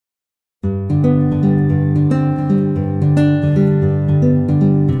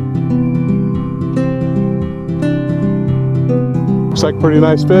Looks like pretty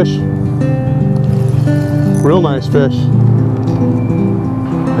nice fish. Real nice fish.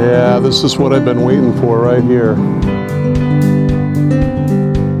 Yeah, this is what I've been waiting for right here.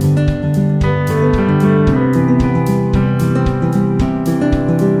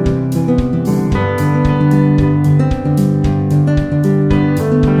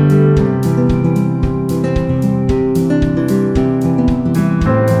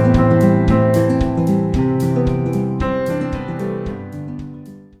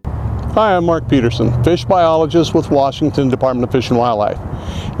 Hi, I'm Mark Peterson, fish biologist with Washington Department of Fish and Wildlife.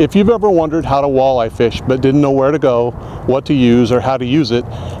 If you've ever wondered how to walleye fish but didn't know where to go, what to use, or how to use it,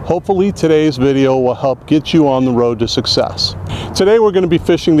 hopefully today's video will help get you on the road to success. Today we're going to be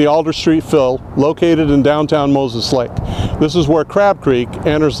fishing the Alder Street Fill located in downtown Moses Lake. This is where Crab Creek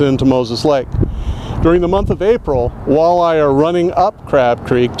enters into Moses Lake. During the month of April, walleye are running up Crab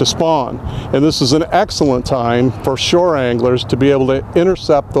Creek to spawn, and this is an excellent time for shore anglers to be able to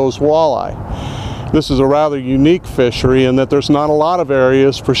intercept those walleye. This is a rather unique fishery in that there's not a lot of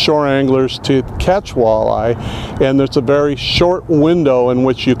areas for shore anglers to catch walleye, and there's a very short window in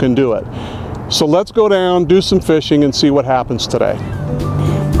which you can do it. So let's go down, do some fishing, and see what happens today.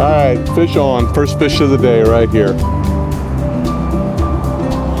 All right, fish on. First fish of the day right here.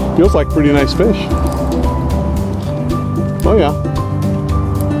 Feels like pretty nice fish. Oh yeah.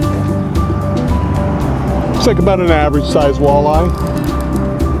 Looks like about an average size walleye.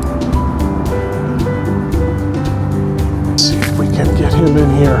 Let's see if we can get him in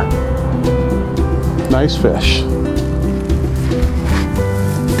here. Nice fish.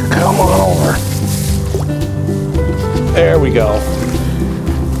 Come on over. There we go.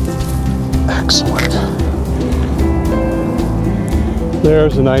 Excellent.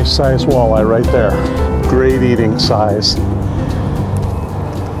 There's a nice size walleye right there. Great eating size.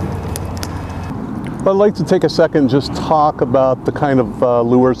 I'd like to take a second and just talk about the kind of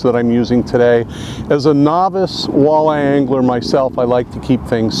lures that I'm using today. As a novice walleye angler myself, I like to keep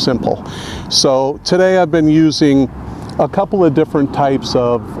things simple. So today I've been using a couple of different types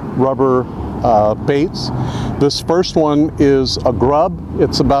of rubber baits. This first one is a grub.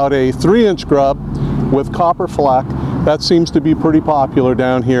 It's about a 3-inch grub with copper fleck. That seems to be pretty popular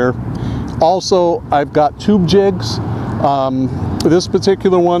down here. Also, I've got tube jigs. This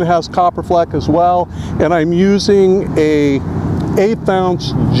particular one has copper fleck as well, and I'm using a 1/8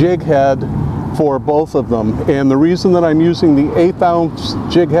 ounce jig head for both of them. And the reason that I'm using the 1/8 ounce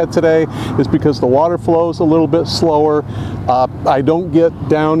jig head today is because the water flows a little bit slower. I don't get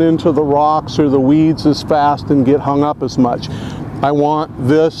down into the rocks or the weeds as fast and get hung up as much. I want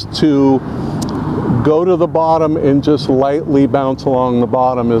this to go to the bottom and just lightly bounce along the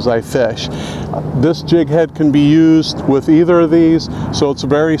bottom as I fish. This jig head can be used with either of these, so it's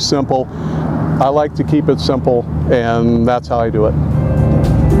very simple. I like to keep it simple, and that's how I do it.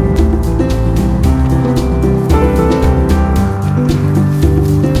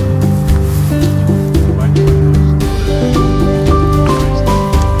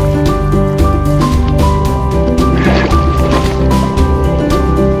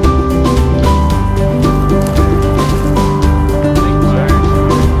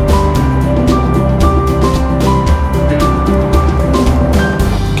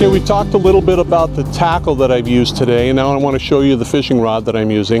 Okay, we talked a little bit about the tackle that I've used today, and now I want to show you the fishing rod that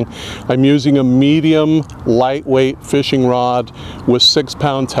I'm using. I'm using a medium lightweight fishing rod with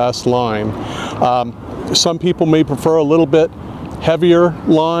 6-pound test line. Some people may prefer a little bit heavier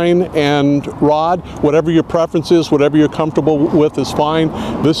line and rod. Whatever your preference is, whatever you're comfortable with is fine.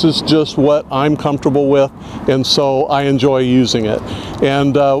 This is just what I'm comfortable with, and so I enjoy using it.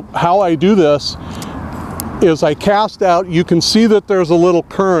 And how I do this is I cast out. You can see that there's a little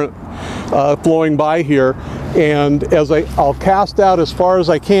current flowing by here, and as I'll cast out as far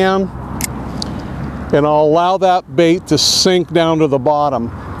as I can, and I'll allow that bait to sink down to the bottom.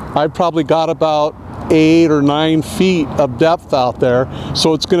 I've probably got about 8 or 9 feet of depth out there,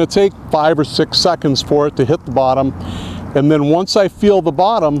 so it's going to take 5 or 6 seconds for it to hit the bottom. And then once I feel the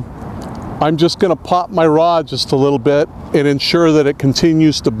bottom, I'm just going to pop my rod just a little bit and ensure that it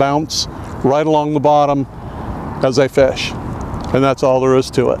continues to bounce right along the bottom as I fish. And that's all there is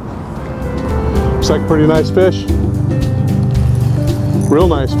to it. Looks like pretty nice fish. Real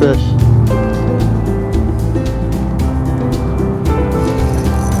nice fish.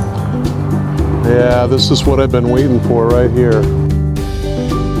 Yeah, this is what I've been waiting for right here.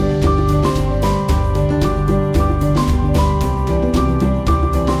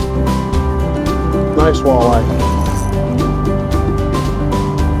 Nice walleye.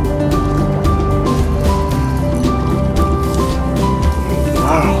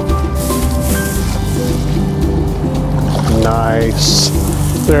 Wow. Nice.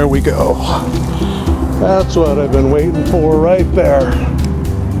 There we go. That's what I've been waiting for right there.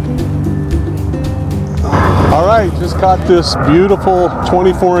 All right, just caught this beautiful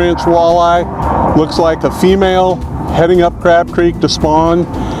 24-inch walleye. Looks like a female heading up Crab Creek to spawn.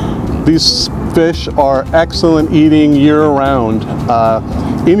 These fish are excellent eating year-round.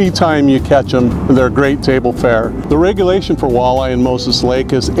 Anytime you catch them, they're great table fare. The regulation for walleye in Moses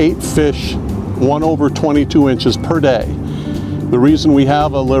Lake is 8 fish, 1 over 22 inches per day. The reason we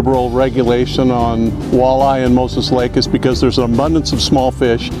have a liberal regulation on walleye in Moses Lake is because there's an abundance of small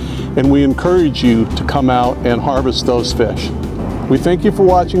fish, and we encourage you to come out and harvest those fish. We thank you for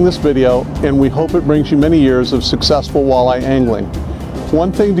watching this video, and we hope it brings you many years of successful walleye angling.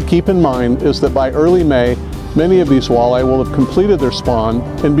 One thing to keep in mind is that by early May, many of these walleye will have completed their spawn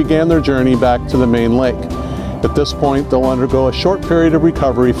and began their journey back to the main lake. At this point, they'll undergo a short period of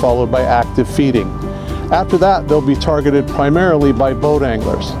recovery followed by active feeding. After that, they'll be targeted primarily by boat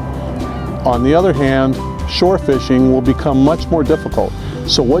anglers. On the other hand, shore fishing will become much more difficult,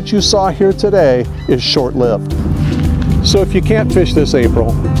 so what you saw here today is short-lived. So if you can't fish this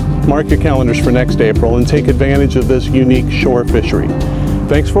April, mark your calendars for next April and take advantage of this unique shore fishery.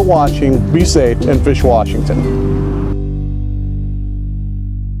 Thanks for watching, be safe, and fish Washington.